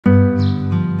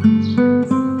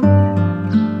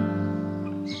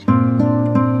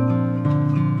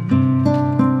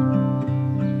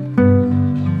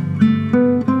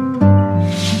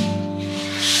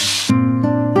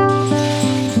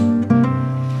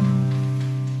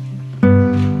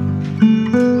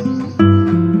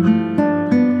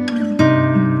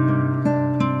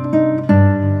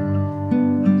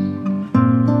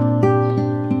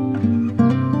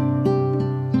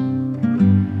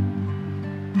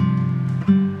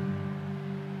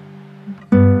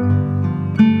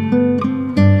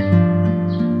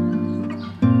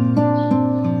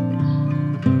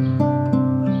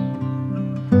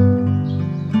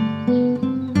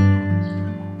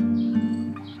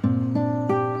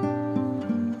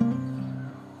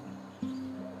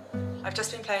I've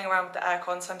just been playing around with the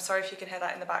aircon, so I'm sorry if you can hear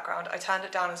that in the background. I turned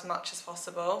it down as much as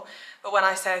possible, but when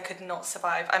I say I could not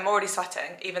survive, I'm already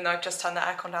sweating, even though I've just turned the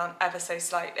aircon down ever so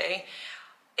slightly.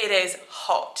 It is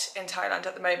hot in Thailand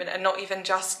at the moment, and not even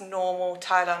just normal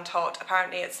Thailand hot.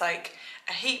 Apparently it's like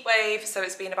a heat wave, so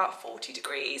it's been about 40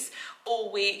 degrees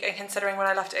all week, and considering when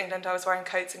I left England I was wearing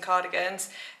coats and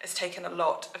cardigans, it's taken a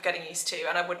lot of getting used to,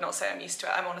 and I would not say I'm used to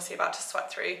it. I'm honestly about to sweat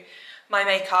through my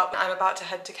makeup. I'm about to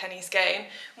head to Kenny's game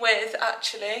with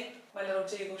actually my little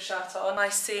Dougal shirt on, my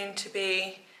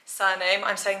soon-to-be surname.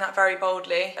 I'm saying that very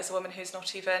boldly as a woman who's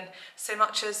not even so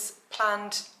much as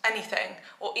planned anything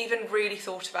or even really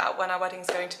thought about when our wedding's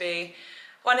going to be,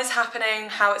 when it's happening,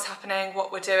 how it's happening,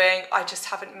 what we're doing. I just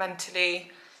haven't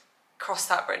mentally crossed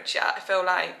that bridge yet. I feel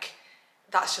like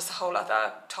that's just a whole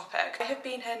other topic. I have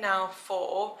been here now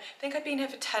for, I think I've been here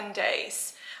for 10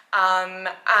 days. And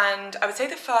I would say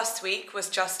the first week was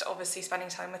just obviously spending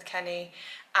time with Kenny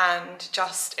and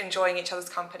just enjoying each other's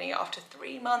company after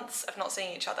 3 months of not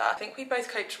seeing each other. I think we both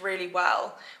coped really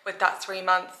well with that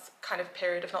 3-month kind of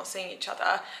period of not seeing each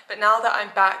other. But now that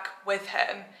I'm back with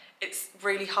him, it's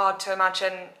really hard to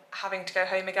imagine having to go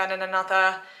home again in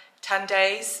another 10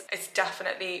 days. It's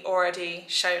definitely already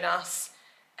shown us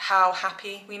how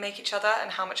happy we make each other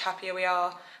and how much happier we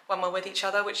are when we're with each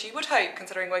other, which you would hope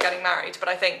considering we're getting married. But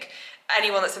I think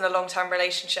anyone that's in a long-term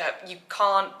relationship, you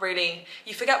can't really,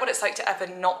 you forget what it's like to ever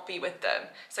not be with them.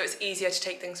 So it's easier to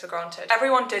take things for granted.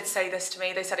 Everyone did say this to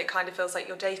me. They said it kind of feels like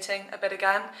you're dating a bit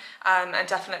again. And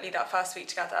definitely that first week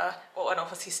together, and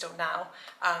obviously still now,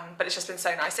 but it's just been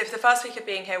so nice. So for the first week of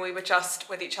being here, we were just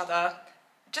with each other,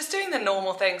 just doing the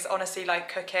normal things, honestly,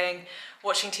 like cooking,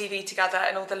 watching TV together,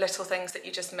 and all the little things that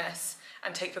you just miss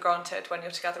and take for granted when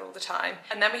you're together all the time.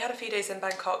 And then we had a few days in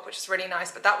Bangkok, which was really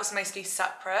nice, but that was mostly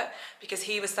separate because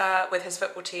he was there with his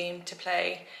football team to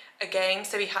play a game,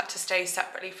 so he had to stay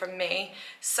separately from me.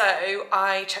 So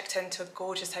I checked into a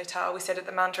gorgeous hotel. We stayed at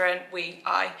the Mandarin,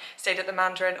 I stayed at the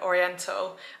Mandarin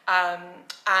Oriental,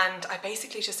 and I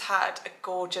basically just had a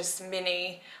gorgeous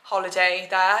mini holiday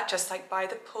there, just like by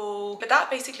the pool. But that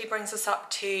basically brings us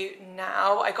up to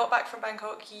now. I got back from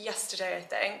Bangkok yesterday, I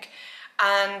think,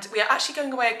 and we are actually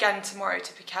going away again tomorrow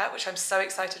to Phuket, which I'm so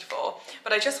excited for.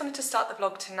 But I just wanted to start the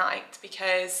vlog tonight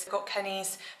because I've got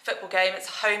Kenny's football game. It's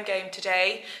a home game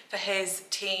today for his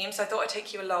team, so I thought I'd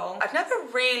take you along. I've never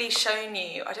really shown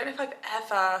you, I don't know if I've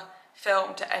ever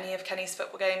filmed any of Kenny's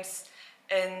football games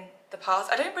in the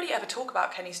past. I don't really ever talk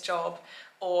about Kenny's job,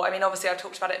 or, I mean, obviously I've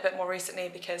talked about it a bit more recently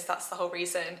because that's the whole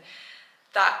reason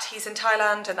that he's in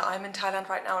Thailand and that I'm in Thailand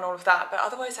right now and all of that. But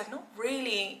otherwise, I've not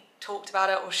really talked about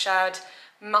it or shared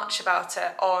much about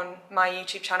it on my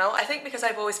YouTube channel. I think because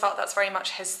I've always felt that's very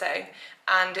much his thing,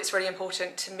 and it's really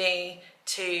important to me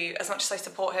to, as much as I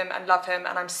support him and love him,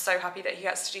 and I'm so happy that he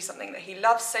gets to do something that he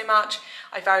loves so much,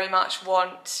 I very much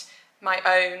want my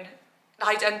own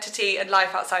identity and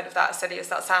life outside of that, as silly as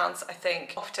that sounds. I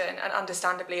think often and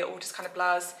understandably it all just kind of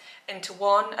blurs into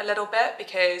one a little bit,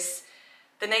 because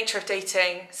the nature of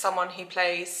dating someone who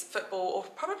plays football, or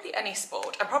probably any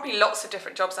sport, and probably lots of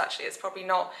different jobs actually, it's probably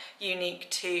not unique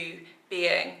to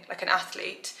being like an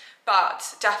athlete,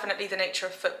 but definitely the nature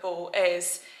of football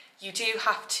is you do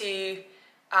have to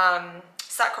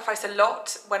sacrifice a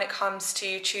lot when it comes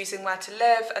to choosing where to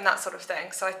live and that sort of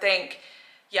thing. So I think,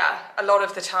 yeah, a lot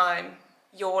of the time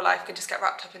your life can just get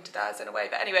wrapped up into theirs in a way.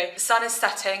 But anyway, the sun is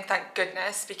setting, thank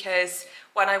goodness, because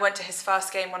when I went to his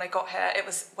first game when I got here, it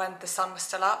was when the sun was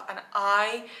still up, and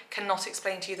I cannot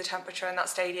explain to you the temperature in that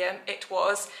stadium. It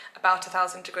was about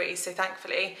 1,000 degrees, so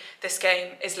thankfully this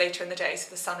game is later in the day, so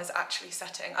the sun is actually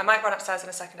setting. I might run upstairs in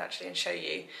a second actually and show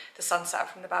you the sunset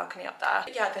from the balcony up there.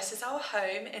 But yeah, this is our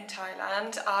home in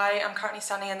Thailand. I am currently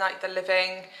standing in like the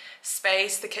living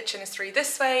space. The kitchen is through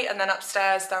this way, and then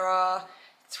upstairs there are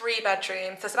 3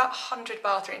 bedrooms. There's about 100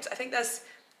 bathrooms. I think there's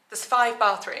 5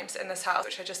 bathrooms in this house,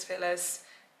 which I just feel is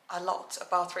a lot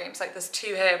of bathrooms. Like there's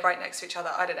 2 here right next to each other.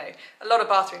 I don't know, a lot of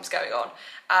bathrooms going on.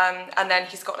 And then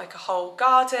he's got like a whole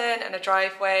garden and a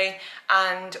driveway.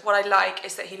 And what I like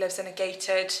is that he lives in a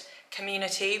gated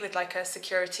community with like a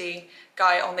security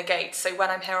guy on the gate. So when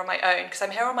I'm here on my own, because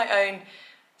I'm here on my own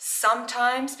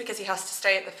sometimes because he has to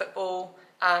stay at the football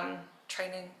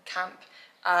training camp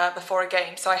before a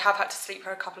game, so I have had to sleep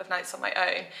for a couple of nights on my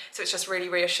own, so it's just really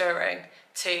reassuring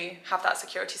to have that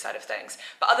security side of things.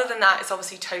 But other than that, it's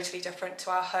obviously totally different to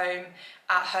our home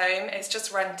at home. It's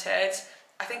just rented.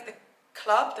 I think the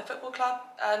club, the football club,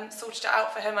 sorted it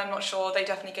out for him. I'm not sure. They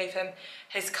definitely gave him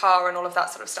his car and all of that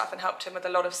sort of stuff and helped him with a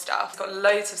lot of stuff. He's got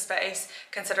loads of space,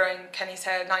 considering Kenny's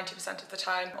here 90% of the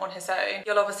time on his own.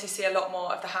 You'll obviously see a lot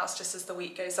more of the house just as the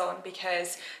week goes on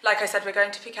because, like I said, we're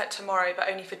going to Phuket tomorrow, but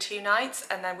only for 2 nights,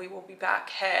 and then we will be back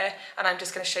here, and I'm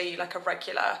just going to show you like a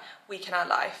regular week in our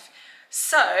life.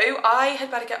 So I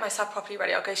had better get myself properly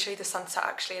ready. I'll go show you the sunset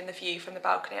actually and the view from the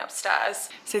balcony upstairs.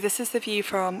 So this is the view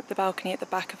from the balcony at the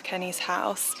back of Kenny's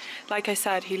house. Like I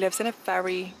said, he lives in a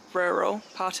very rural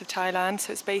part of Thailand,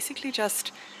 so it's basically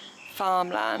just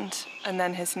farmland and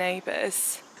then his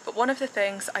neighbours. But one of the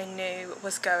things I knew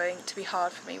was going to be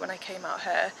hard for me when I came out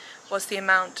here was the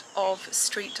amount of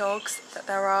street dogs that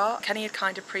there are. Kenny had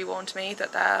kind of pre-warned me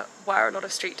that there were a lot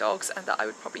of street dogs and that I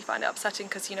would probably find it upsetting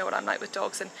because you know what I'm like with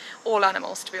dogs and all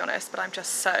animals, to be honest, but I'm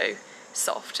just so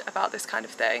soft about this kind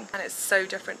of thing, and it's so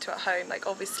different to at home. Like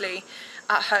obviously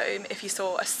at home, if you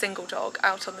saw a single dog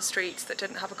out on the streets that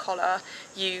didn't have a collar,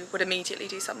 you would immediately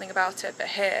do something about it, but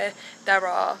here there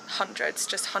are hundreds,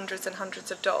 just hundreds and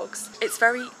hundreds of dogs. It's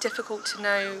very difficult to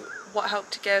know what help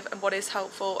to give and what is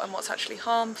helpful and what's actually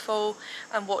harmful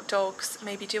and what dogs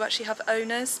maybe do actually have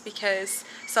owners, because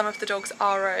some of the dogs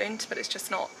are owned but it's just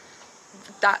not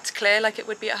that clear like it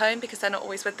would be at home because they're not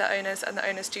always with their owners and the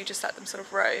owners do just let them sort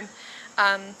of roam.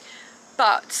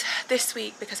 But this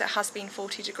week, because it has been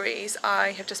 40 degrees, I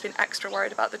have just been extra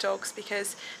worried about the dogs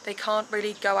because they can't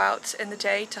really go out in the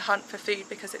day to hunt for food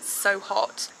because it's so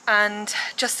hot. And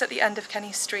just at the end of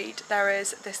Kenny Street, there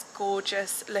is this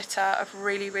gorgeous litter of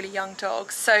really, really young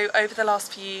dogs. So over the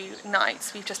last few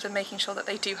nights, we've just been making sure that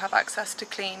they do have access to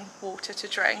clean water to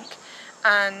drink.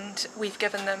 And we've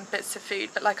given them bits of food,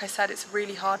 but like I said, it's a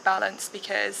really hard balance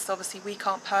because obviously we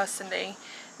can't personally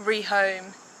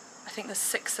rehome. I think there's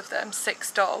 6 of them,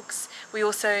 6 dogs. We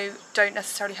also don't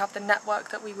necessarily have the network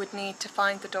that we would need to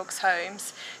find the dogs'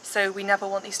 homes, so we never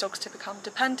want these dogs to become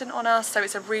dependent on us, so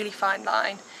it's a really fine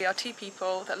line. We are 2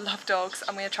 people that love dogs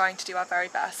and we are trying to do our very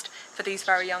best for these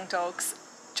very young dogs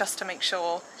just to make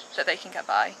sure that they can get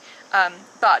by.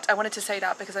 But I wanted to say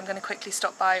that because I'm going to quickly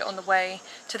stop by on the way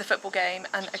to the football game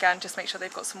and again just make sure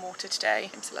they've got some water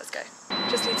today. So let's go.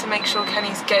 Just need to make sure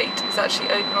Kenny's gate is actually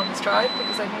open on his drive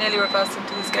because I've nearly reversed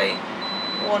into this gate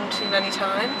one too many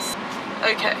times.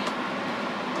 Okay,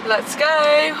 let's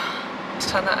go. Let's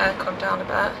turn that aircon down a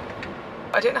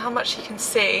bit. I don't know how much you can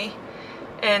see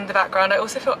in the background. I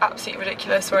also feel absolutely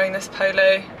ridiculous wearing this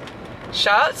polo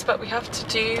shirts, but we have to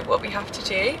do what we have to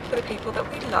do for the people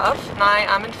that we love. And I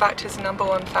am in fact his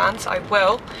 #1 fan, so I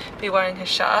will be wearing his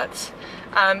shirt.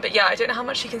 But yeah, I don't know how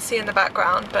much you can see in the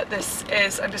background, but this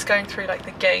is, I'm just going through like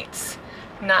the gates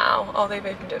now. Oh, they've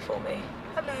opened it for me.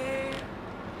 Hello.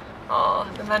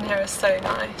 Oh, the men here are so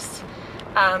nice.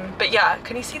 But yeah,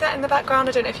 can you see that in the background?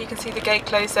 I don't know if you can see the gate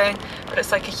closing, but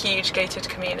it's like a huge gated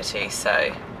community,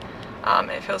 so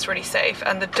it feels really safe.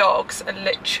 And the dogs are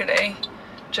literally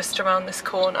just around this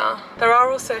corner. There are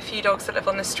also a few dogs that live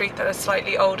on the street that are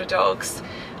slightly older dogs,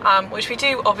 which we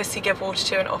do obviously give water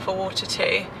to and offer water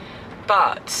to,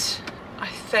 but I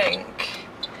think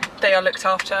they are looked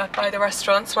after by the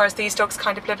restaurants, whereas these dogs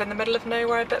kind of live in the middle of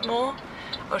nowhere a bit more.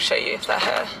 I'll show you if they're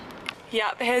here.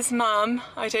 Yeah, here's Mum.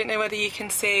 I don't know whether you can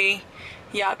see,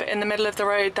 yeah, but in the middle of the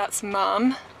road, that's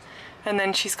Mum. And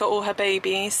then she's got all her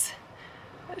babies.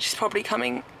 She's probably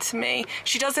coming to me.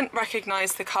 She doesn't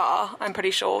recognise the car, I'm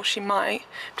pretty sure. She might.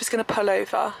 I'm just going to pull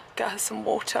over, get her some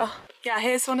water. Yeah,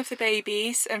 here's one of the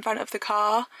babies in front of the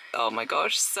car. Oh my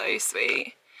gosh, so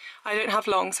sweet. I don't have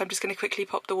long, so I'm just going to quickly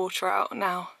pop the water out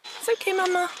now. It's okay,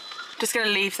 Mama. I'm just going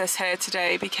to leave this here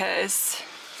today because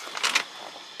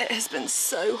it has been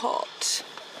so hot.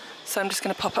 So I'm just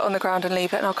going to pop it on the ground and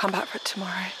leave it, and I'll come back for it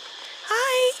tomorrow.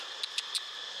 Hi!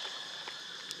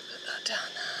 Put that down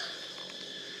there.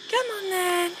 Come on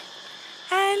then.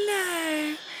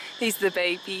 Hello. These are the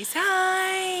babies.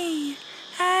 Hi.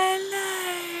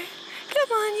 Hello.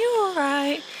 Come on, you all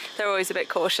right? They're always a bit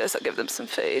cautious. I'll give them some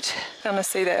food.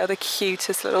 Honestly, they are the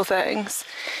cutest little things.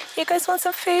 You guys want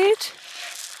some food?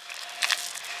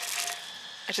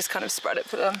 I just kind of spread it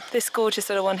for them. This gorgeous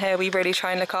little one here we really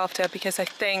try and look after because I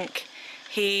think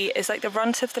he is like the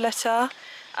runt of the litter.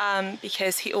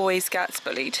 Because he always gets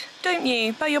bullied. Don't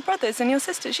you? By your brothers and your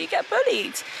sisters, you get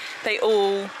bullied. They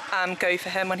all go for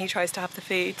him when he tries to have the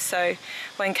food, so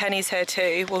when Kenny's here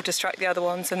too, we'll distract the other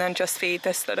ones and then just feed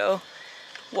this little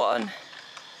one.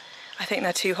 I think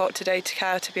they're too hot today to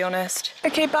care, to be honest.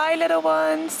 Okay, bye little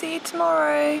one. See you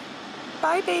tomorrow.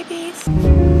 Bye babies.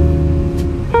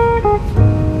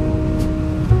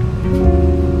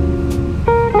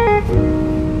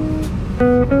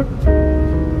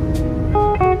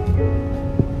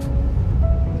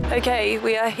 Okay,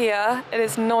 we are here. It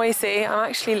is noisy. I'm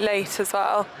actually late as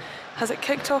well. Has it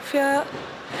kicked off yet?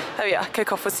 Oh yeah,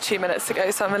 kick-off was 2 minutes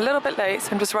ago, so I'm a little bit late, so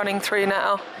I'm just running through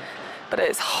now. But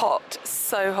it's hot,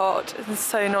 so hot, and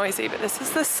so noisy. But this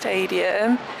is the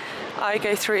stadium. I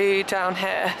go through down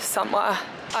here somewhere.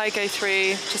 I go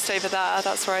through just over there,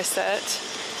 that's where I sit.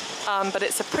 But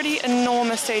it's a pretty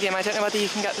enormous stadium. I don't know whether you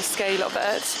can get the scale of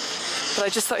it, but I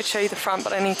just thought I'd show you the front,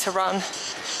 but I need to run.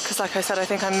 Because like I said, I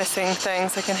think I'm missing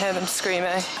things. I can hear them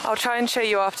screaming. I'll try and show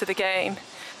you after the game,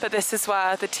 but this is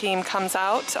where the team comes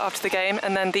out after the game,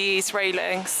 and then these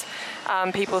railings,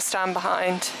 people stand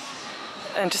behind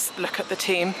and just look at the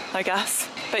team, I guess.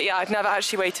 But yeah, I've never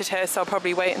actually waited here, so I'll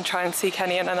probably wait and try and see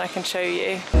Kenny, and then I can show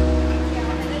you.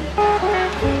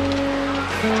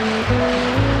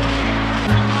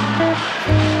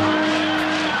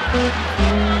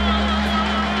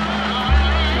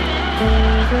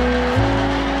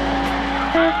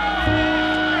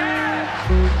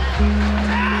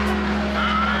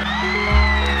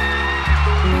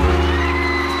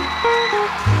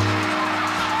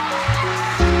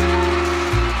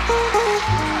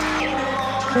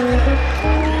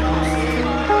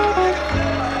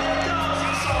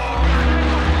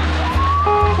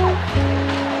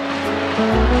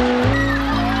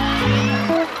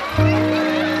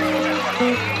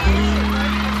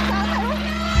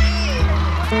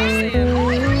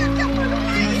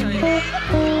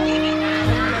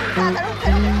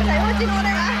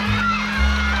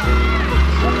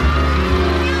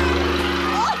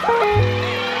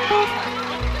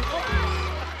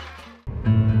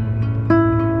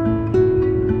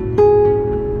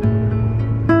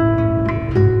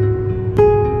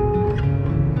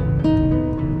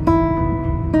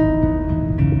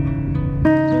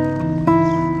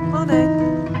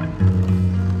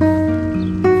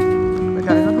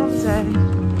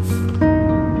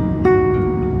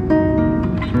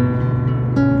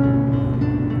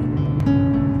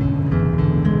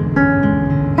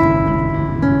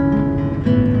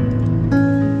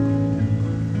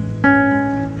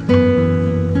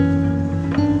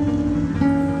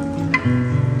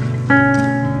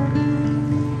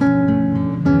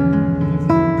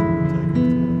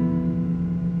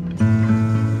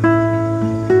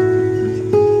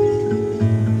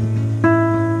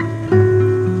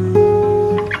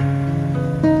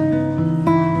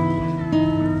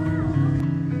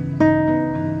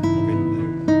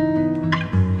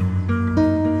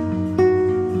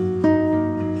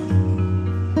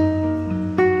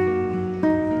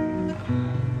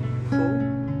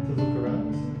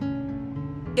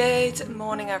 Good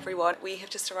morning everyone. We have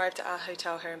just arrived at our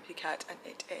hotel here in Phuket and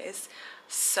it is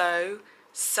so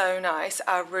nice.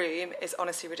 Our room is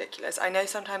honestly ridiculous. I know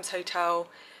sometimes hotel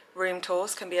room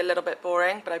tours can be a little bit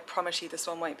boring, but I promise you this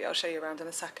one won't be. I'll show you around in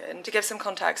a second. To give some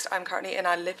context, I'm currently in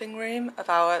our living room of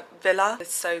our villa.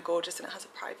 It's so gorgeous and it has a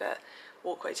private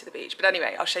walkway to the beach. But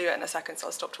anyway, I'll show you it in a second, so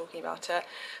I'll stop talking about it.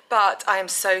 But I am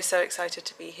so excited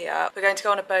to be here. We're going to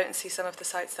go on a boat and see some of the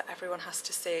sights that everyone has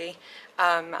to see.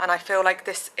 And I feel like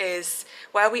this is,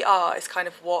 where we are is kind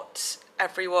of what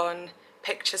everyone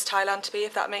pictures Thailand to be,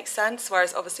 if that makes sense.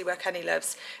 Whereas obviously where Kenny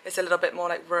lives is a little bit more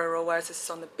like rural, whereas this is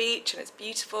on the beach and it's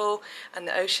beautiful and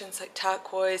the ocean's like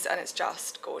turquoise and it's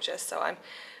just gorgeous. So I'm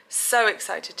so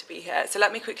excited to be here. So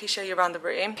let me quickly show you around the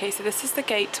room. Okay, so this is the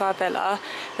gate to our villa,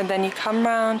 and then you come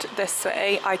round this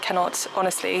way. I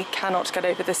honestly cannot get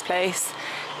over this place.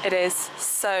 It is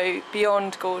so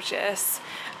beyond gorgeous.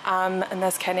 And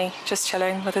there's Kenny just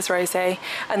chilling with his rosé.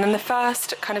 And then the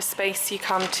first kind of space you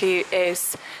come to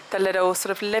is the little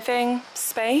sort of living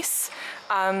space.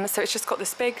 So it's just got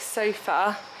this big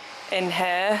sofa in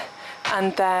here,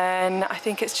 and then I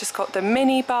think it's just got the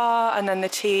mini bar and then the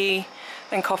tea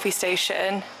and coffee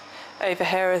station over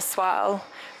here as well.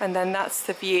 And then that's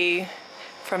the view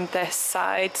from this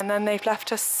side. And then they've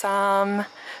left us some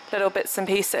little bits and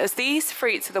pieces. These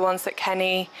fruits are the ones that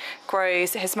Kenny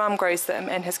grows. His mum grows them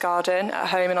in his garden at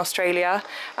home in Australia.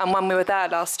 And when we were there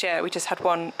last year, we just had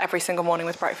one every single morning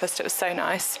with breakfast. It was so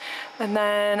nice. And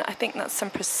then I think that's some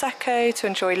Prosecco to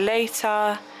enjoy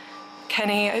later.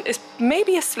 Kenny is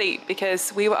maybe asleep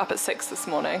because we were up at 6 this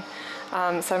morning.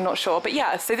 So I'm not sure. But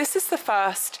yeah, so this is the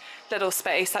first little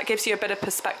space. That gives you a bit of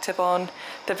perspective on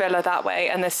the villa that way.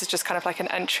 And this is just kind of like an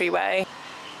entryway.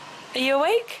 Are you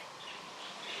awake?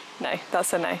 No,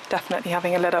 that's a no. Definitely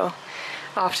having a little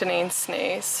afternoon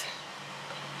snooze.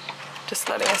 Just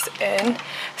letting us in.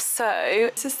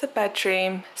 So this is the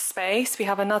bedroom space. We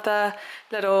have another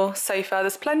little sofa.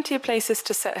 There's plenty of places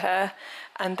to sit here.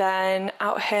 And then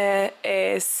out here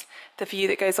is the view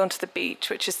that goes onto the beach,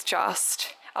 which is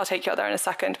just I'll take you out there in a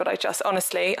second, but I just,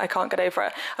 honestly, I can't get over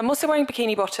it. I'm also wearing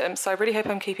bikini bottoms, so I really hope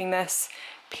I'm keeping this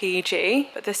PG.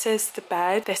 But this is the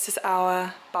bed. This is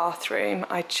our bathroom.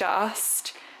 I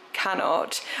just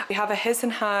cannot. We have a his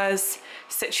and hers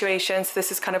situation, so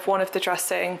this is kind of one of the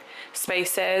dressing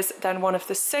spaces, then one of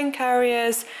the sink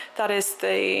areas, that is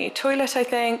the toilet I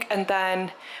think, and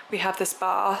then we have this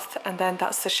bath, and then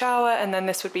that's the shower, and then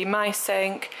this would be my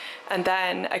sink, and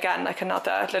then again like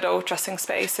another little dressing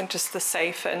space and just the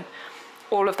safe and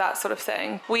all of that sort of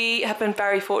thing. We have been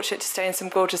very fortunate to stay in some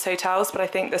gorgeous hotels, but I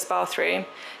think this bathroom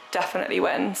definitely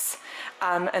wins.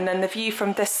 And then the view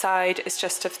from this side is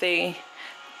just of the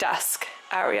desk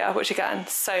area, which again,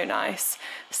 so nice.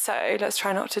 So let's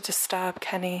try not to disturb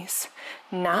Kenny's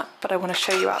nap, but I want to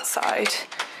show you outside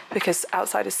because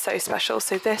outside is so special.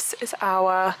 So this is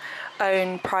our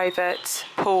own private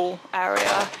pool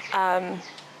area.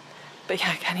 But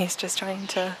yeah, Kenny's just trying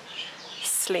to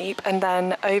sleep. And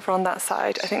then over on that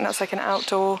side, I think that's like an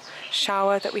outdoor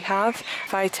shower that we have.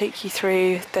 If I take you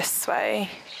through this way,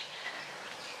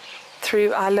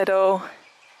 through our little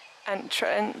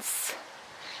entrance,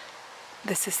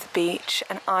 this is the beach,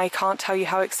 and I can't tell you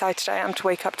how excited I am to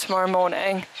wake up tomorrow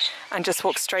morning and just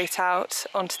walk straight out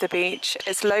onto the beach.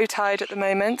 It's low tide at the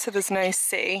moment, so there's no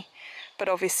sea, but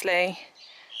obviously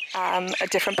at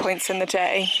different points in the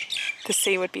day the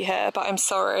sea would be here, but I'm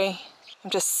sorry. I'm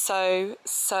just so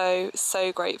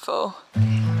grateful. I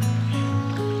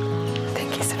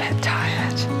think he's a bit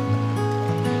tired.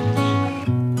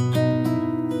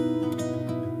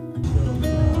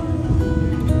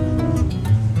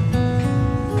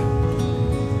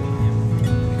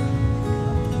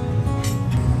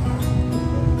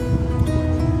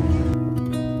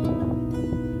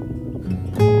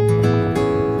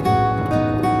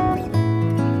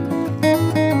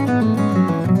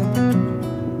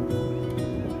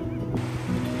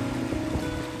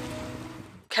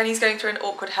 Kenny's going through an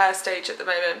awkward hair stage at the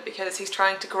moment because he's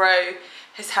trying to grow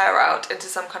his hair out into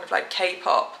some kind of like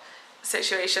K-pop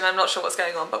situation. I'm not sure what's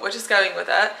going on, but we're just going with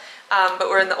it. But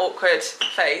we're in the awkward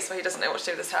phase where he doesn't know what to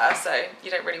do with his hair, so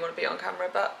you don't really want to be on camera.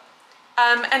 But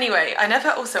anyway, I never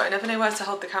know where to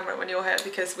hold the camera when you're here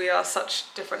because we are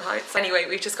such different heights. Anyway,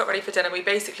 we've just got ready for dinner. We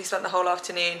basically spent the whole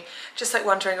afternoon just like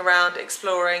wandering around,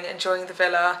 exploring, enjoying the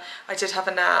villa. I did have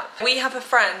a nap. We have a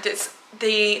friend, it's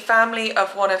the family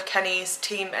of one of Kenny's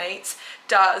teammates,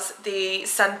 does the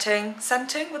scenting,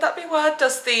 would that be a word?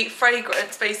 Does the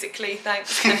fragrance, basically,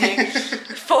 thanks Kenny,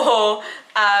 for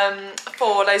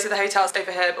loads of the hotels over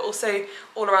here, but also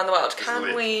all around the world.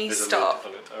 Can we stop?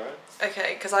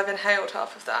 Okay, because I've inhaled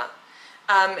half of that.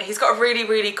 He's got a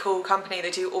really cool company. They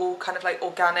do all kind of like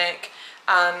organic,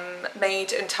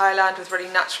 made in Thailand with really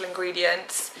natural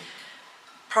ingredients,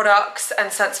 products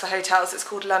and scents for hotels. It's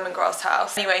called Lemongrass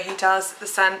House. Anyway, he does the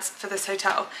scents for this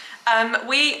hotel.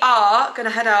 We are gonna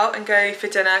head out and go for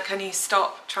dinner. Can you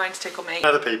stop trying to tickle me?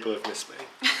 Other people have missed me.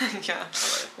 Yeah,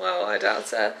 well, I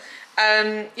doubt it.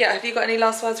 Yeah, have you got any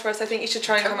last words for us? I think you should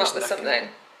try and come up with something.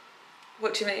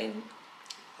 What do you mean?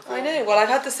 I know, well, I've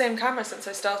had the same camera since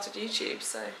I started YouTube,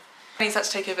 so. He's had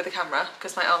to take over the camera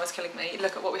because my arm is killing me.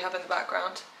 Look at what we have in the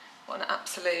background. What an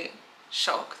absolute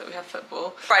shock that we have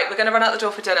football. Right, we're gonna run out the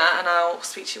door for dinner and I'll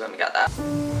speak to you when we get there.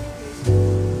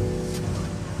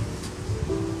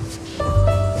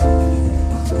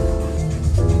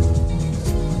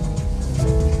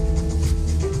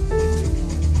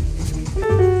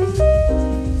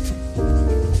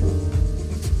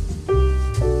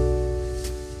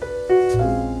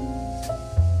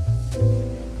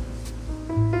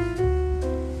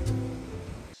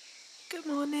 Good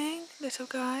morning, little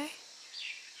guy.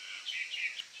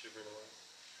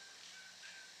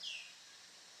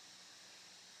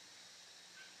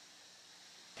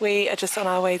 We are just on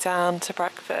our way down to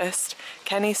breakfast.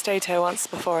 Kenny stayed here once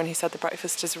before and he said the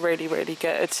breakfast is really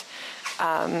good.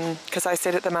 Because I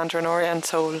stayed at the Mandarin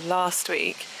Oriental last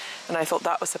week and I thought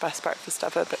that was the best breakfast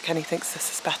ever, but Kenny thinks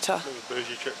this is better. It was a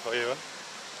bougie trip for you,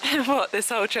 huh? What, this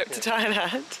whole trip to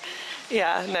Thailand?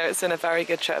 Yeah, no, it's been a very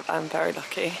good trip. I'm very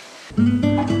lucky.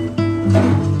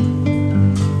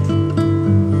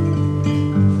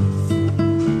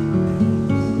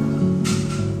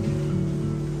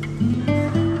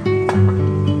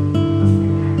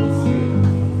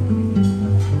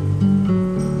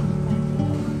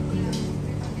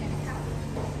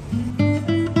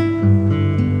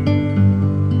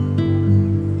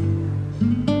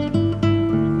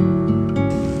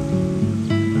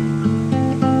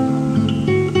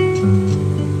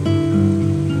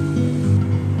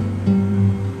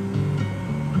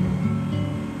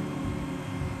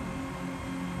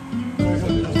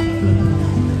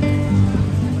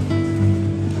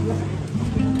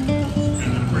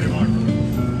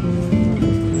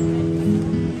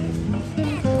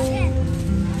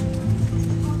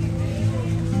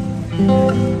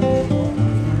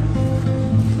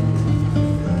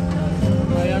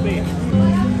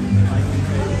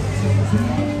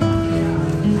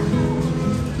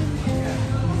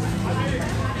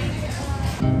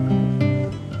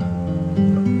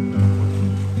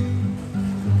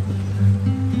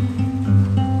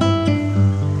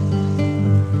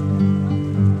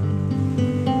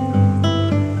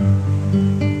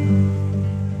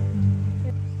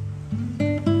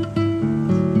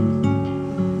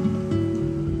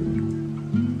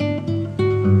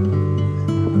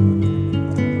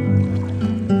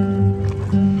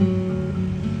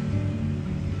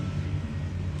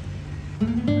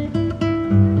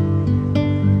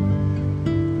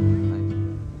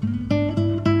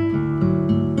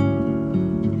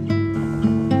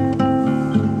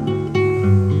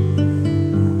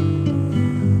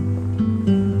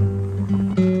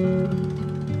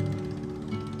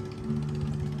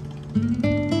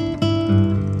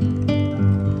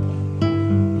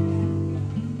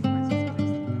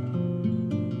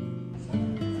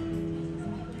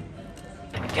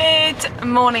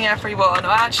 morning everyone, or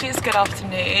actually it's good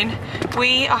afternoon.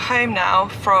 We are home now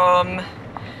from,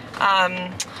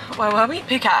 where were we?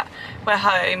 Phuket. We're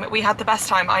home. We had the best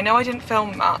time. I know I didn't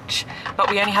film much, but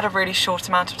we only had a really short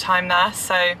amount of time there,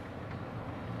 so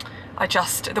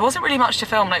there wasn't really much to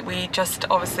film. Like, we just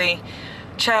obviously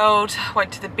chilled,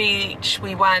 went to the beach,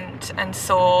 we went and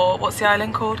saw, what's the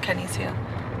island called? Kenny's here.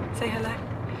 Say hello.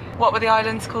 What were the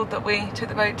islands called that we took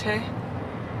the boat to?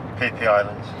 Phi Phi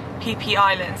Islands. Phi Phi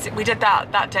Islands. We did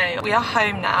that day. We are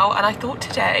home now, and I thought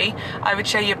today I would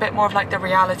show you a bit more of like the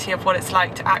reality of what it's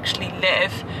like to actually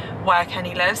live where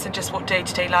Kenny lives and just what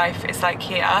day-to-day life is like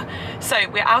here. So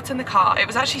we're out in the car. It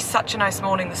was actually such a nice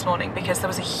morning this morning because there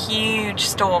was a huge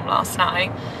storm last night,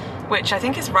 which I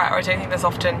think is rare. I don't think there's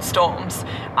often storms,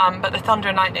 but the thunder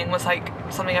and lightning was like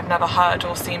something I've never heard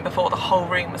or seen before. The whole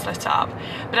room was lit up.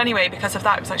 But anyway, because of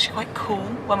that, it was actually quite cool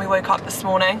when we woke up this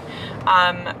morning.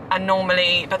 And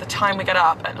normally, by the time we get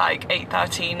up at like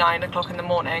 8:30, 9 o'clock in the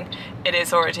morning, it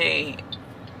is already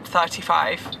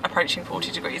 35, approaching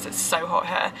 40 degrees. It's so hot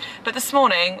here. But this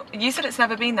morning, you said it's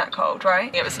never been that cold,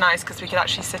 right? It was nice because we could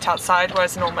actually sit outside,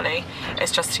 whereas normally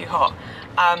it's just too hot.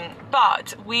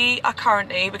 But we're going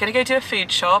to go to a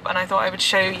food shop, and I thought I would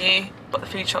show you what the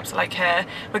food shops are like here.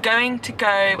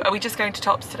 Are we just going to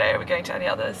Tops today, or are we going to any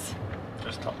others?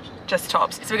 Just Tops. Just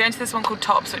Tops. So we're going to this one called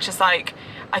Tops, which is like,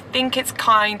 I think it's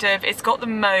got the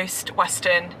most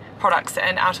Western products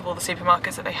in out of all the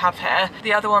supermarkets that they have here.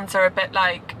 The other ones are a bit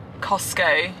like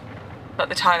Costco, but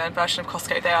the Thailand version of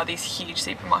Costco. They are these huge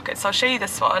supermarkets. So I'll show you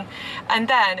this one, and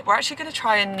then we're actually going to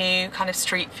try a new kind of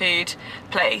street food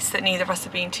place that neither of us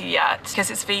have been to yet, because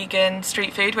it's vegan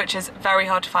street food, which is very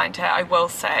hard to find here, I will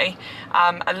say.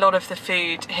 A lot of the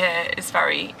food here is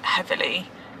very heavily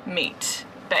meat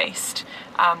based,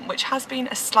 which has been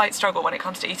a slight struggle when it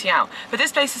comes to eating out. But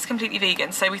this place is completely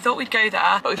vegan, so we thought we'd go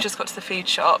there, but we've just got to the food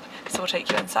shop, so we'll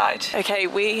take you inside. Okay,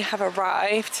 we have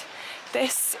arrived.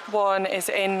 This one is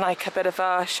in like a bit of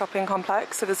a shopping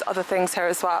complex, so there's other things here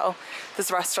as well.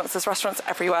 There's restaurants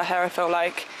everywhere here. I feel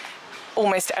like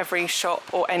almost every shop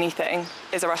or anything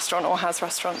is a restaurant or has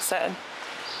restaurants in.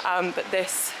 But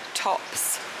this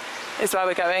Tops is where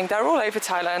we're going. They're all over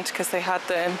Thailand because they had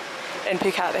them in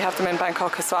Phuket, they have them in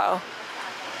Bangkok as well.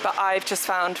 But I've just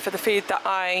found, for the food that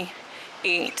I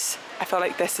eat, I feel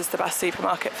like this is the best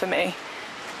supermarket for me.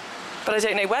 But I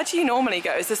don't know, where do you normally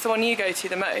go? Is this the one you go to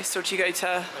the most, or do you go to...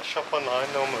 I shop online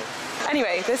normally.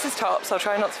 Anyway, this is Tops. I'll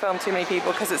try not to film too many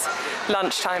people because it's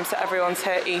lunchtime, so everyone's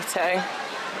here eating.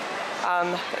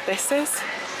 But this is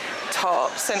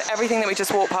Tops, and everything that we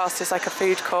just walked past is like a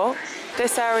food court.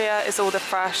 This area is all the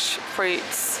fresh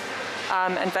fruits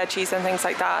and veggies and things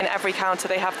like that. In every counter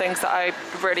they have things that I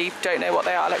really don't know what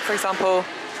they are. Like, for example,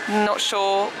 not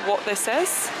sure what this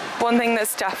is. One thing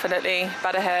that's definitely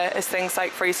better here is things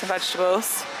like fruits and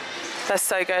vegetables. They're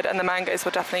so good, and the mangoes,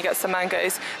 we'll definitely get some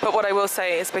mangoes. But what I will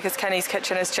say is, because Kenny's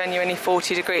kitchen is genuinely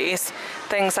 40 degrees,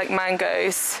 things like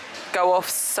mangoes go off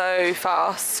so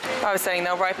fast. I was saying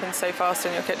they'll ripen so fast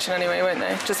in your kitchen anyway, won't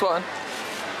they? Just one.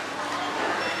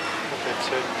 Okay,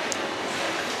 two.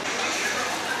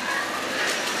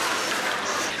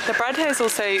 The bread here is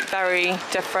also very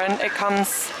different. It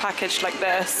comes packaged like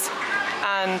this,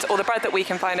 or the bread that we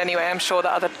can find anyway. I'm sure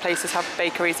that other places have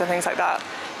bakeries and things like that,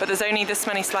 but there's only this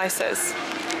many slices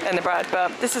in the bread,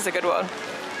 but this is a good one.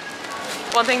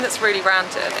 One thing that's really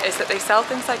random is that they sell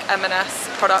things like M&S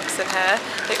products in here.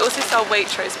 They also sell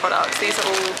Waitrose products. These are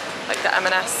all like the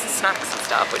M&S snacks and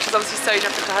stuff, which is obviously so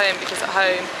different to home, because at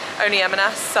home only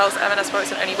M&S sells M&S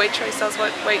products and only Waitrose sells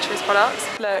Waitrose products.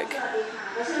 Look,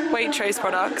 Waitrose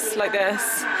products like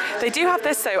this. They do have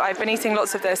this though. I've been eating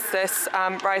lots of this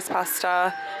rice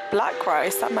pasta, black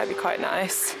rice. That might be quite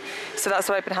nice. So that's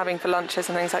what I've been having for lunches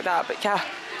and things like that. But yeah,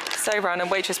 so random.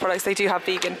 Waitrose products. They do have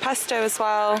vegan pesto as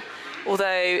well.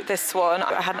 Although this one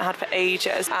I hadn't had for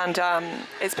ages, and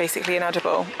it's basically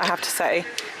inedible, I have to say.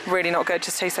 Really not good,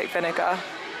 just tastes like vinegar.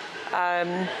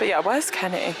 But yeah, where's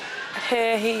Kenny?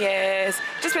 Here he is.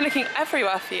 Just been looking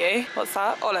everywhere for you. What's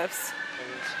that? Olives.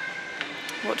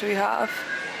 What do we have?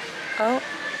 Oh,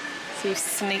 so you've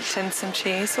sneaked in some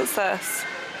cheese. What's this?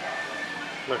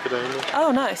 Macadamia.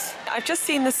 Oh, nice. I've just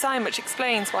seen the sign which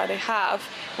explains why they have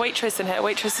Waitrose in here.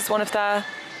 Waitrose is one of their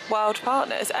world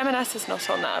partners. M&S is not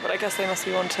on there, but I guess they must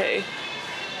be one too.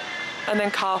 And then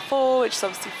Carrefour, which is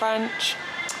obviously French.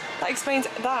 That explains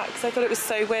that, because I thought it was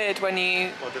so weird when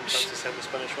you... Well, didn't fancy saying the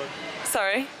Spanish one?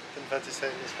 Sorry? Didn't fancy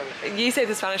saying the Spanish one? You say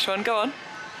the Spanish one, go on.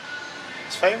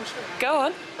 It's famous. Go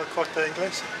on. El Corte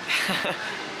Inglés.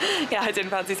 Yeah, I didn't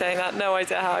fancy saying that. No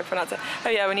idea how I pronounce it. Oh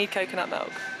yeah, we need coconut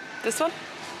milk. This one?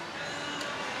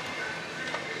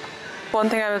 One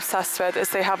thing I'm obsessed with is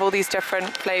they have all these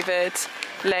different flavoured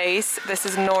lays. This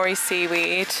is nori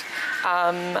seaweed.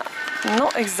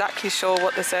 Not exactly sure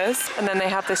what this is. And then they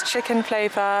have this chicken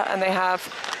flavour, and they have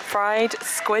fried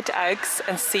squid eggs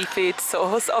and seafood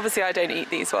sauce. Obviously I don't eat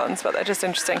these ones, but they're just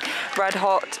interesting. Red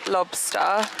hot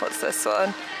lobster, what's this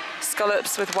one?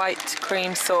 Scallops with white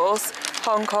cream sauce.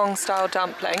 Hong Kong style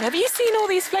dumpling. Have you seen all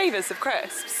these flavours of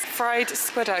crisps? Fried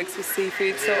squid eggs with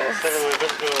seafood sauce.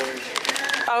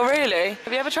 Oh really?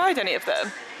 Have you ever tried any of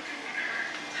them?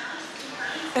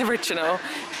 Original.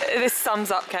 This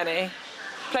sums up Kenny.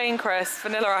 Plain crisp,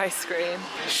 vanilla ice cream.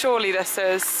 Surely this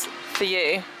is for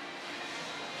you.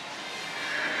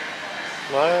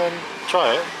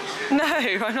 Try it.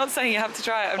 No, I'm not saying you have to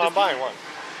try it. I'm buying one.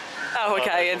 Oh,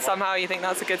 okay, and somehow you think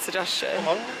that's a good suggestion. I'm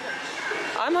hungry.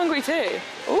 I'm hungry too.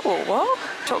 Ooh, what?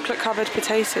 Chocolate covered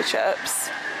potato chips.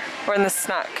 We're in the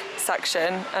snack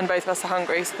section and both of us are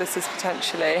hungry, so this is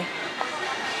potentially...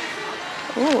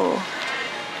 Ooh,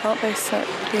 plant-based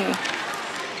cookie.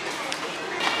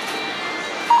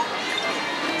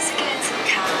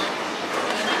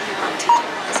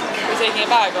 Are we taking a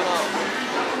bag or not?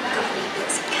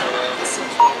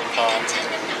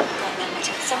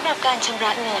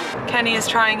 Kenny is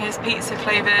trying his pizza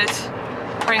flavoured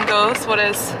Pringles. What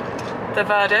is the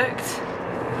verdict?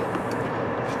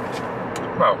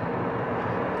 Well,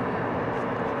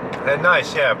 they're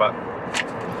nice, yeah, but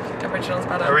Original's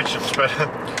better. original's better.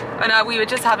 And we were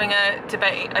just having a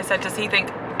debate. I said, does he think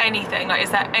anything, like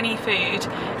is there any food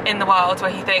in the world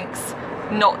where he thinks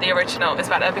not the original is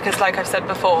better? Because like I've said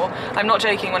before, I'm not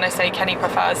joking when I say Kenny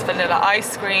prefers vanilla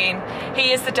ice cream.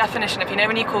 He is the definition of, you know,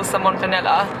 when you call someone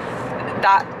vanilla,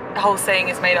 that whole saying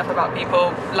is made up about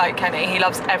people like Kenny. He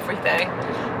loves everything.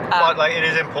 But like, it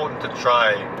is important to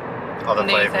try other new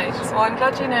flavours. things. Well, I'm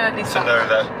glad you know at least To that know much.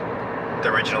 that the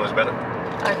original is better.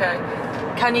 Okay.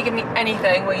 Can you give me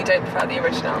anything where you don't prefer the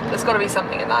original? There's got to be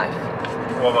something in life.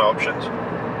 What are my options?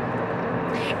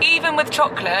 Even with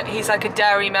chocolate, he's like a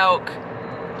dairy milk.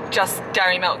 Just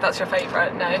dairy milk. That's your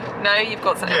favourite? No, no. You've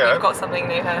got something. Yeah. You've got something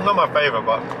new here. Not my favourite,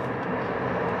 but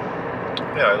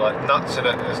you know, like nuts in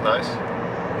it is nice.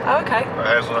 Oh, okay. Or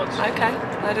hazelnuts. Okay.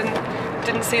 I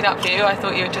didn't see that for you. I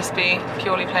thought you would just be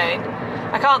purely plain.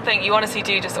 I can't think. You honestly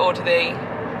do just order the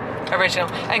original.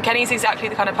 And Kenny's exactly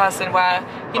the kind of person where,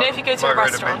 you know, if you go to a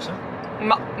restaurant,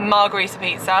 margarita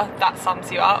pizza, that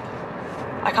sums you up.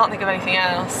 I can't think of anything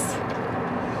else.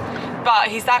 But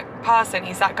he's that person,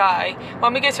 he's that guy.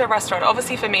 When we go to a restaurant,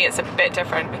 obviously for me it's a bit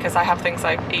different because I have things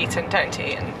I eat and don't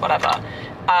eat and whatever.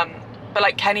 But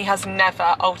like Kenny has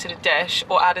never altered a dish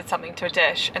or added something to a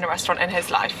dish in a restaurant in his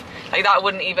life. Like that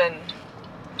wouldn't even...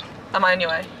 Am I on your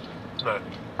way? No.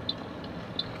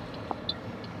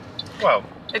 Well...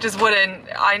 It just wouldn't,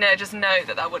 I just know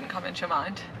that wouldn't come into your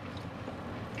mind.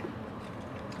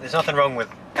 There's nothing wrong with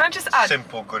Can I just add?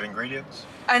 simple, good ingredients.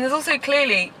 And there's also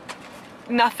clearly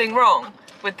nothing wrong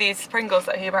with these Pringles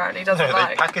that he apparently doesn't No, like.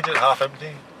 they package it half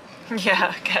empty.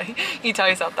 Yeah, okay. You tell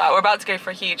yourself that. We're about to go for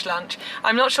a huge lunch.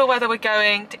 I'm not sure whether we're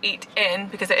going to eat in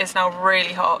because it is now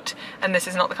really hot and this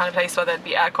is not the kind of place where there'd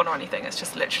be aircon or anything. It's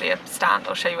just literally a stand.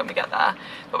 I'll show you when we get there.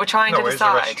 But we're trying to decide.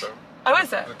 It's a restaurant. Oh,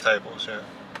 is it? The tables, yeah.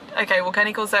 Okay, well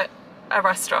Kenny calls it a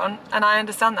restaurant and I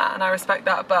understand that and I respect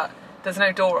that, but there's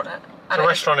no door on it. It's a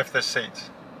restaurant if there's seats.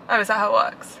 Oh, is that how it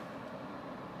works?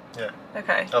 Yeah.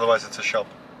 Okay. Otherwise it's a shop.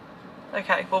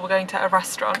 Okay, well we're going to a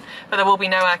restaurant, but there will be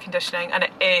no air conditioning and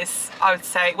it is, I would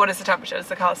say, what is the temperature, does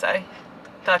the car say?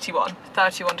 31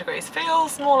 degrees.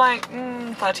 Feels more like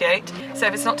 38. So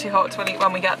if it's not too hot, we'll eat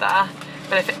when we get there.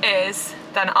 But if it is,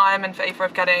 then I'm in favour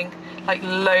of getting like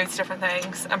loads of different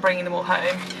things and bringing them all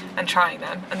home and trying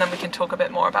them. And then we can talk a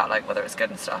bit more about like whether it's good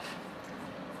and stuff.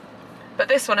 But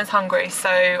this one is hungry,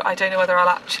 so I don't know whether I'll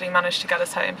actually manage to get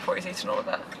us home before he's eaten all of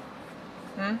it.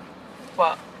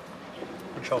 What?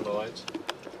 Control the lights.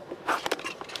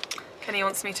 Kenny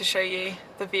wants me to show you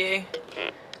the view,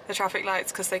 the traffic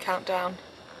lights, because they count down.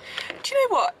 Do you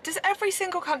know what? Does every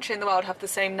single country in the world have the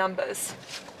same numbers?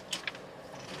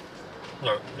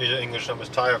 No, these are English numbers.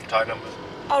 Thai have Thai numbers.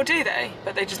 Oh, do they?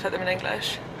 But they just put them in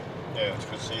English. Yeah, it's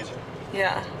because it's easier.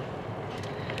 Yeah.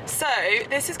 So,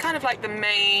 this is kind of like the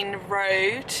main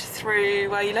road through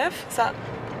where you live. Is that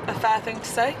a fair thing to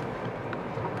say?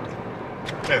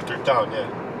 Yeah, through town,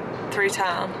 yeah. Through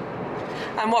town.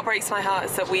 And what breaks my heart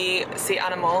is that we see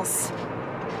animals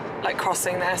like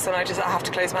crossing this and I have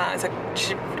to close my eyes. I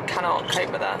cannot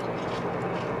cope with that.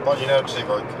 But you never see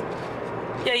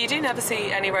roadkill. Yeah, you do never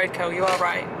see any roadkill, you are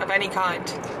right, of any kind.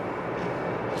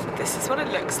 This is what it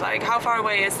looks like. How far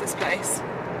away is this place?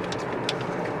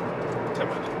 10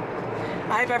 minutes.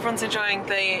 I hope everyone's enjoying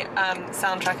the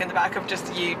soundtrack in the back of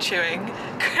just you chewing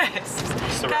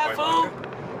crisps. Careful!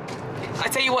 I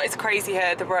tell you what is crazy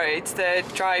here, the roads, the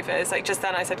drivers, like just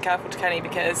then I said careful to Kenny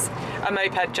because a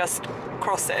moped just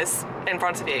crosses in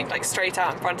front of you, like straight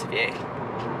out in front of you.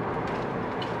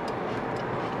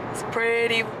 It's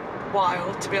pretty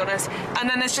wild, to be honest. And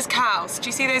then there's just cows. Do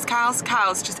you see those cows?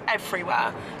 Cows just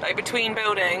everywhere. Like between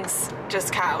buildings,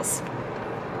 just cows.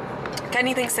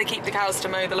 Kenny thinks they keep the cows to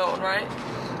mow the lawn, right?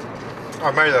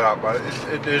 I made that up, but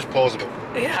it is plausible.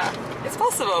 Yeah, it's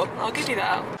possible. I'll give you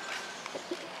that.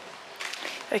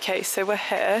 Okay, so we're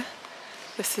here.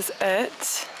 This is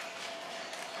it.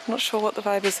 I'm not sure what the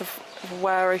vibe is of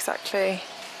where exactly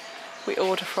we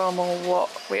order from or what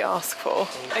we ask for.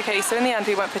 Okay, so in the end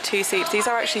we went for 2 soups. These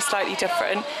are actually slightly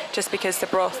different just because the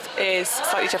broth is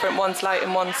slightly different. One's light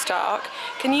and one's dark.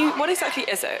 Can you, what exactly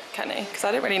is it, Kenny? Because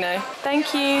I don't really know.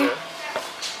 Thank you.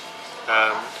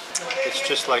 It's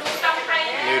just like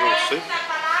noodle soup.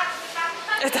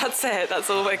 That's it, that's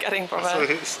all we're getting from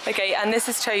it. Okay, and this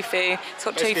is tofu. It's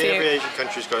got Basically, tofu. every Asian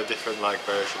country's got a different like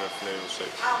version of noodle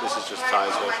soup. This is just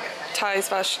Thai's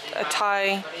version. A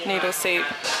Thai noodle soup.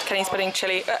 Kenny's putting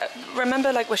chili.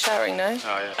 Remember, like we're sharing, no? Oh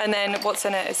yeah. And then what's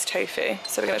in it is tofu.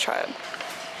 So we're gonna try it.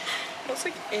 What's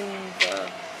like in the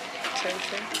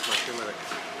tofu? Mushroom, I think.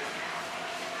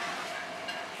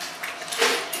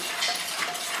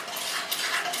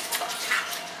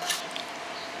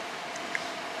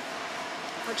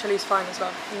 Oh, chili's fine as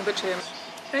well. You can put chili in.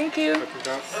 Thank you.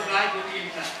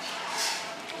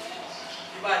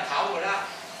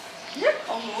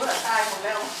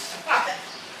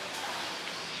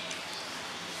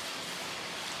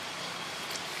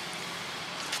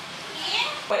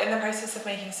 We're in the process of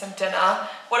making some dinner.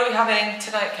 What are we having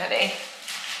tonight, Kenny?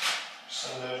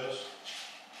 Some noodles.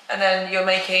 And then you're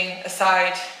making a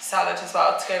side salad as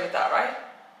well to go with that, right?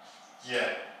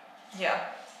 Yeah. Yeah.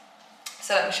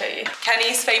 So let me show you.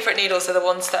 Kenny's favourite noodles are the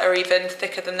ones that are even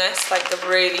thicker than this, like the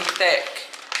really thick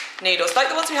noodles, like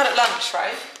the ones we had at lunch,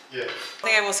 right? Yeah. I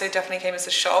think I also definitely came as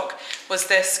a shock was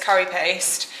this curry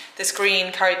paste. This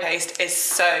green curry paste is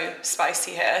so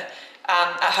spicy here.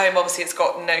 At home, obviously, it's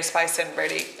got no spice in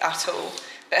really at all.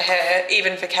 But here,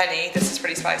 even for Kenny, this is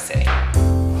pretty spicy.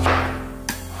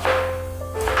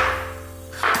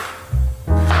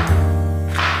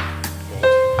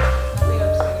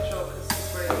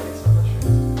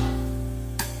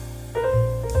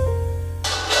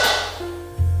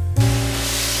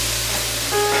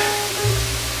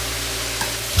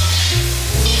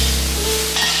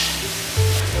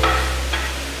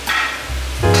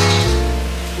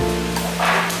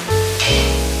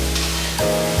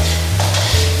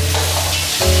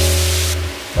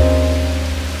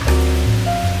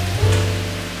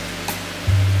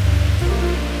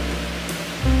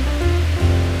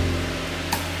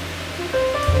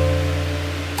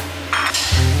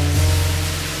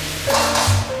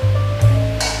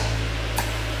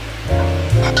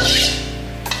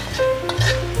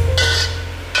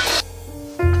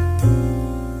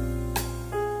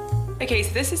 Okay,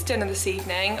 so this is dinner this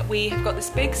evening. We have got this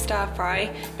big stir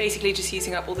fry, basically just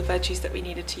using up all the veggies that we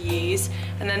needed to use.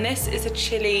 And then this is a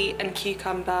chili and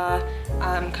cucumber,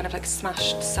 kind of like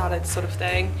smashed salad sort of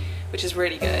thing, which is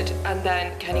really good. And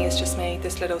then Kenny has just made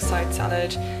this little side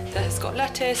salad that has got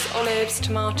lettuce, olives,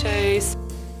 tomatoes.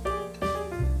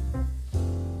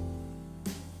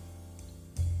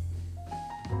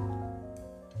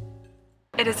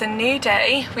 It is a new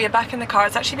day. We are back in the car.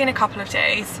 It's actually been a couple of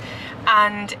days.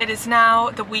 And it is now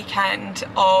the weekend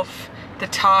of the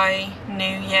Thai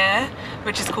New Year,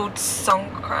 which is called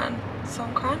Songkran. So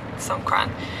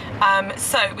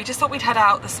we just thought we'd head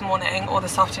out this morning, or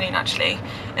this afternoon actually,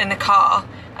 in the car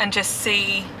and just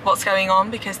see what's going on,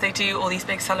 because they do all these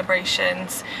big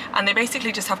celebrations and they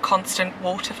basically just have constant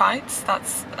water fights.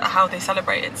 That's how they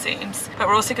celebrate, it seems. But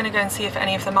we're also going to go and see if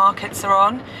any of the markets are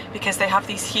on, because they have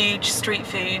these huge street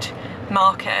food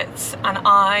markets, and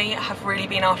I have really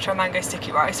been after a mango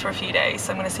sticky rice for a few days,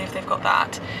 so I'm going to see if they've got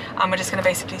that, and we're just going to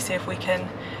basically see if we can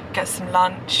get some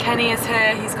lunch. Kenny is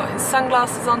here. He's got his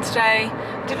sunglasses on today.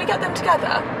 Did we get them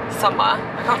together somewhere?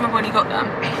 I can't remember when you got them.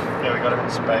 Yeah, we got them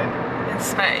in Spain. In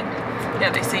Spain? Yeah,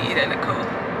 they suit you, they look cool.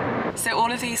 So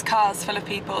all of these cars full of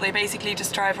people, they basically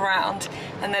just drive around,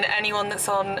 and then anyone that's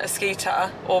on a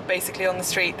scooter or basically on the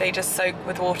street, they just soak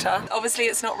with water. Obviously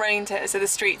it's not rained here, so the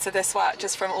streets are this wet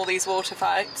just from all these water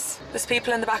fights. There's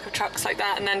people in the back of trucks like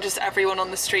that, and then just everyone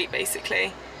on the street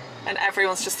basically, and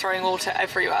everyone's just throwing water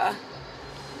everywhere.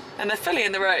 And they're fully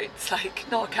in the roads, like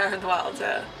not a care in the world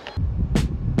here.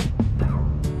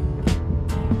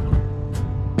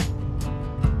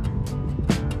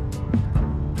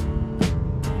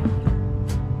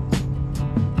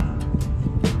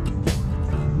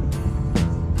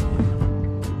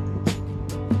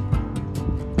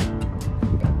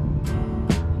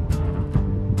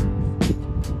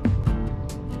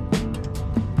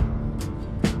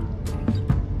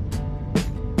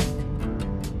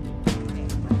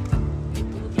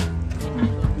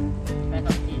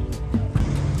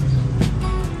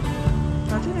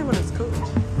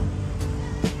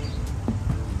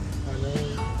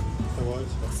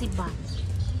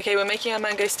 Okay, we're making our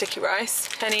mango sticky rice.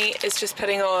 Kenny is just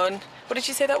putting on, what did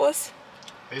you say that was?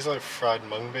 These are like fried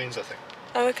mung beans, I think.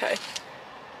 Oh, okay.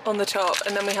 On the top,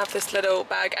 and then we have this little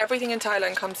bag. Everything in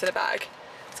Thailand comes in a bag.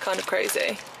 It's kind of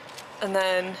crazy. And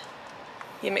then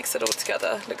you mix it all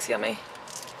together. Looks yummy.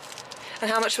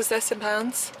 And how much was this in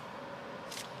pounds?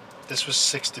 This was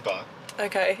 60 baht.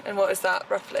 Okay, and what is that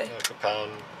roughly? Like £1.50,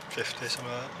 something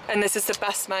like that. And this is the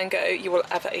best mango you will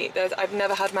ever eat. I've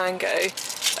never had mango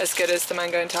as good as the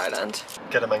mango in Thailand.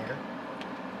 Get a mango.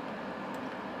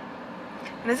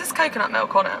 And is this coconut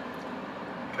milk on it?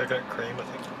 Coconut cream, I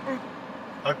think.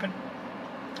 Open.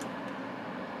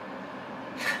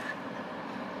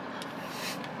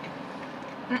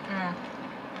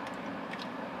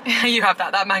 You have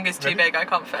that. That mango's too big. I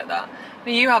can't fit that.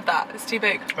 No, you have that. It's too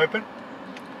big. Open.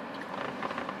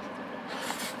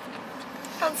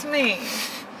 That's me.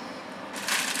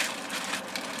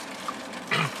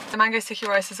 The mango sticky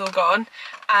rice is all gone,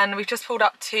 and we've just pulled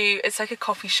up to, it's like a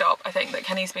coffee shop, I think, that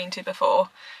Kenny's been to before.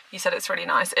 He said it's really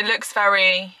nice. It looks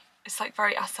very, it's like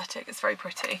very aesthetic. It's very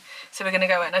pretty. So we're going to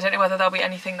go in. I don't know whether there'll be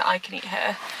anything that I can eat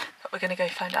here, but we're going to go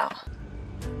find out.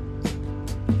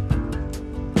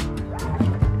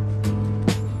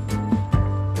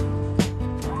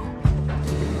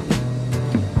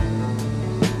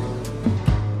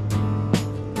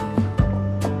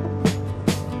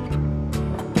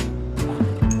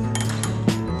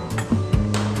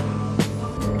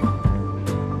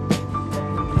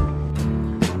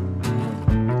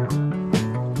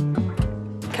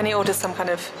 Kenny ordered some kind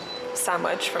of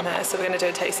sandwich from here, so we're going to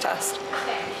do a taste test.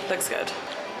 Looks good.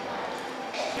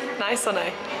 Nice or no?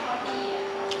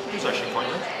 It's actually quite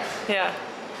nice. Yeah.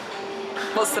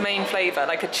 What's the main flavour?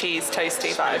 Like a cheese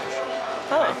toasty vibe?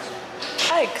 Oh.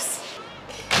 Eggs.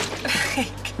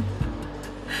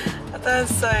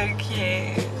 That's so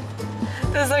cute.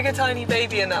 There's like a tiny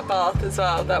baby in that bath as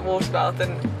well, that water bath,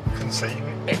 and Couldn't see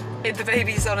me. the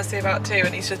baby's honestly about 2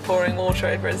 and he's just pouring water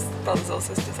over his brother's or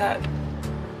sister's head.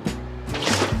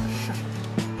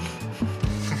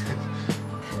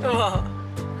 What?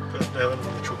 But they have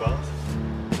a literal bath.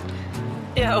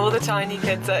 Yeah, all the tiny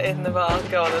kids are in the bath.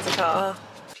 Go on, there's a car.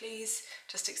 Please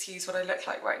just excuse what I look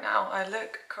like right now. I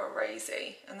look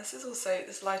crazy. And this is also,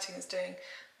 this lighting is doing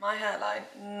my hairline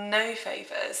no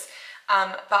favours.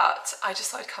 But I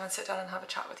just thought I'd come and sit down and have a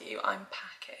chat with you. I'm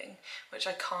packing, which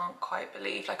I can't quite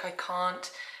believe. Like, I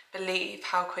can't believe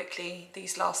how quickly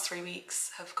these last 3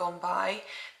 weeks have gone by.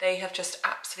 They have just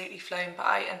absolutely flown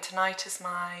by, and tonight is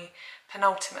my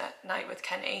penultimate night with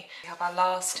Kenny. We have our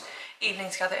last evening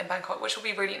together in Bangkok, which will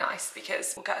be really nice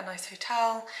because we'll get a nice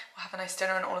hotel, we'll have a nice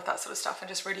dinner and all of that sort of stuff, and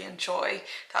just really enjoy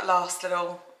that last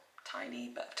little tiny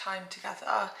bit of time together.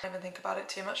 I don't even think about it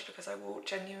too much because I will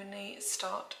genuinely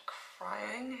start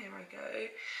crying. Here I go.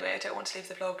 Anyway, I don't want to leave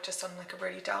the vlog just on like a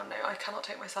really down note. I cannot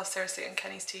take myself seriously in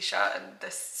Kenny's t-shirt and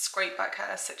this scrape back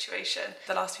hair situation.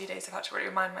 The last few days I've had to really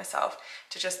remind myself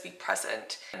to just be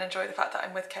present and enjoy the fact that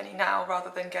I'm with Kenny now, rather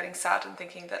than getting sad and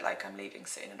thinking that like I'm leaving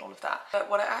soon and all of that.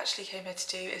 But what I actually came here to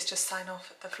do is just sign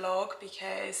off the vlog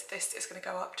because this is going to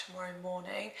go up tomorrow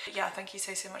morning. But yeah, thank you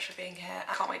so much for being here.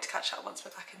 I can't wait to catch up once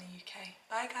we're back in the UK.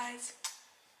 Bye guys.